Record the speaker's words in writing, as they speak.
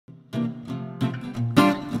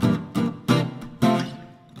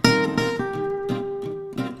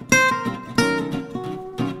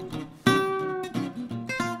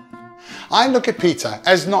I look at pizza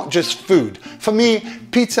as not just food. For me,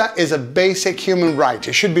 pizza is a basic human right.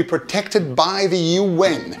 It should be protected by the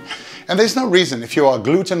UN. And there's no reason, if you are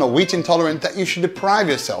gluten or wheat intolerant, that you should deprive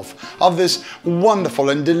yourself of this wonderful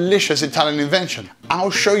and delicious Italian invention.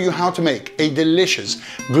 I'll show you how to make a delicious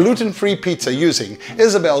gluten-free pizza using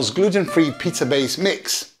Isabel's gluten-free pizza base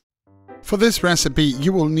mix. For this recipe,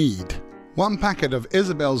 you will need 1 packet of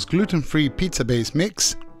Isabel's gluten-free pizza base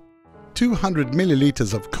mix, 200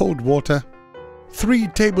 milliliters of cold water, 3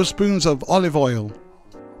 tablespoons of olive oil,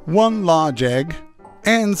 1 large egg,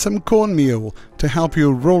 and some cornmeal to help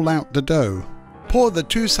you roll out the dough. Pour the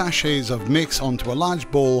 2 sachets of mix onto a large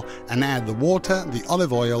bowl and add the water, the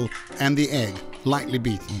olive oil, and the egg, lightly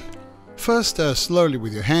beaten. First stir slowly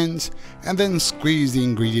with your hands and then squeeze the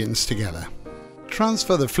ingredients together.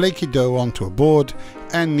 Transfer the flaky dough onto a board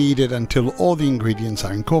and knead it until all the ingredients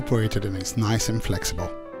are incorporated and it's nice and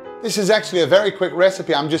flexible. This is actually a very quick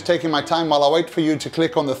recipe. I'm just taking my time while I wait for you to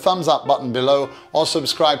click on the thumbs up button below or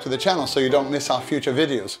subscribe to the channel so you don't miss our future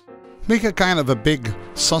videos. Make a kind of a big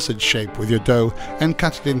sausage shape with your dough and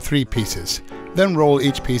cut it in 3 pieces. Then roll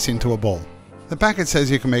each piece into a ball. The packet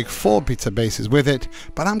says you can make 4 pizza bases with it,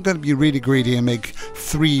 but I'm going to be really greedy and make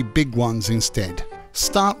 3 big ones instead.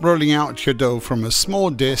 Start rolling out your dough from a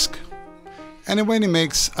small disc, and when it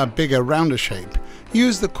makes a bigger, rounder shape,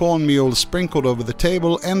 use the cornmeal sprinkled over the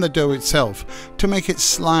table and the dough itself to make it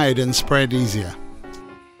slide and spread easier.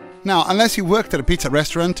 Now, unless you worked at a pizza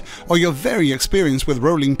restaurant or you're very experienced with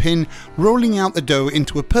rolling pin, rolling out the dough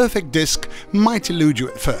into a perfect disc might elude you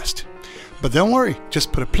at first. But don't worry,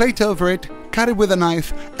 just put a plate over it, cut it with a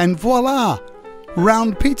knife, and voila!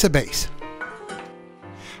 Round pizza base.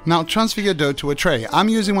 Now transfer your dough to a tray. I'm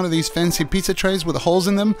using one of these fancy pizza trays with holes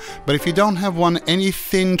in them, but if you don't have one, any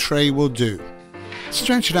thin tray will do.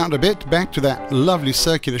 Stretch it out a bit back to that lovely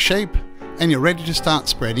circular shape, and you're ready to start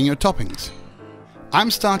spreading your toppings. I'm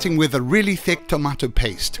starting with a really thick tomato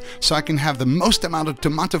paste, so I can have the most amount of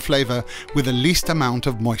tomato flavor with the least amount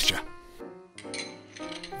of moisture.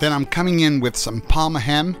 Then I'm coming in with some Parma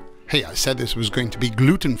ham. Hey, I said this was going to be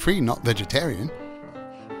gluten-free, not vegetarian.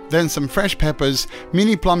 Then some fresh peppers,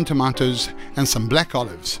 mini plum tomatoes, and some black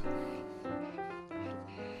olives.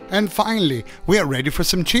 And finally, we are ready for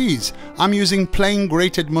some cheese. I'm using plain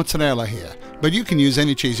grated mozzarella here, but you can use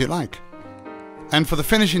any cheese you like. And for the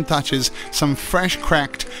finishing touches, some fresh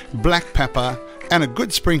cracked black pepper and a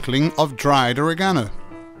good sprinkling of dried oregano.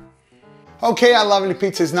 Okay, our lovely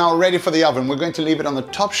pizza is now ready for the oven. We're going to leave it on the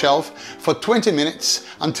top shelf for 20 minutes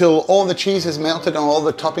until all the cheese is melted and all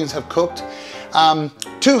the toppings have cooked.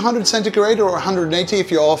 200 centigrade or 180 if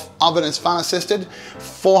your oven is fan assisted,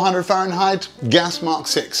 400 Fahrenheit, gas mark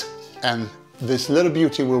 6. And this little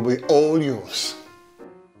beauty will be all yours.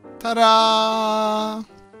 Ta-da!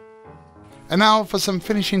 And now for some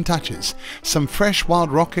finishing touches. Some fresh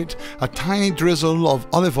wild rocket, a tiny drizzle of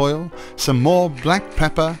olive oil, some more black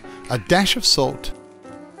pepper, a dash of salt,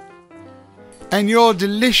 and your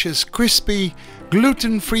delicious, crispy,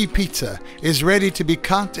 gluten-free pizza is ready to be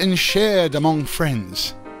cut and shared among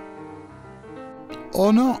friends.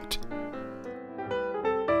 Or not.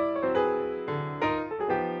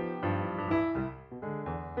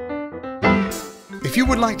 If you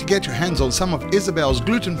would like to get your hands on some of Isabel's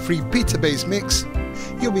gluten-free pizza base mix,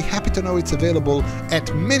 you'll be happy to know it's available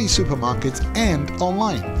at many supermarkets and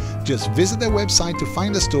online. Just visit their website to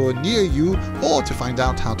find a store near you or to find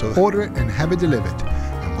out how to order it and have it delivered.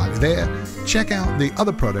 And while you're there, check out the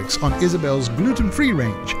other products on Isabel's gluten-free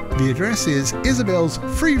range. The address is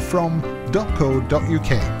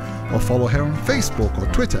isabelsfreefrom.co.uk, or follow her on Facebook or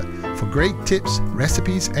Twitter for great tips,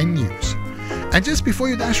 recipes and news. And just before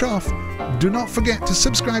you dash off, do not forget to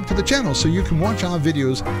subscribe to the channel so you can watch our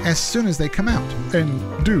videos as soon as they come out. And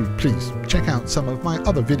do please check out some of my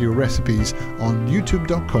other video recipes on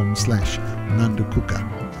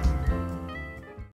youtube.com/nandokuka.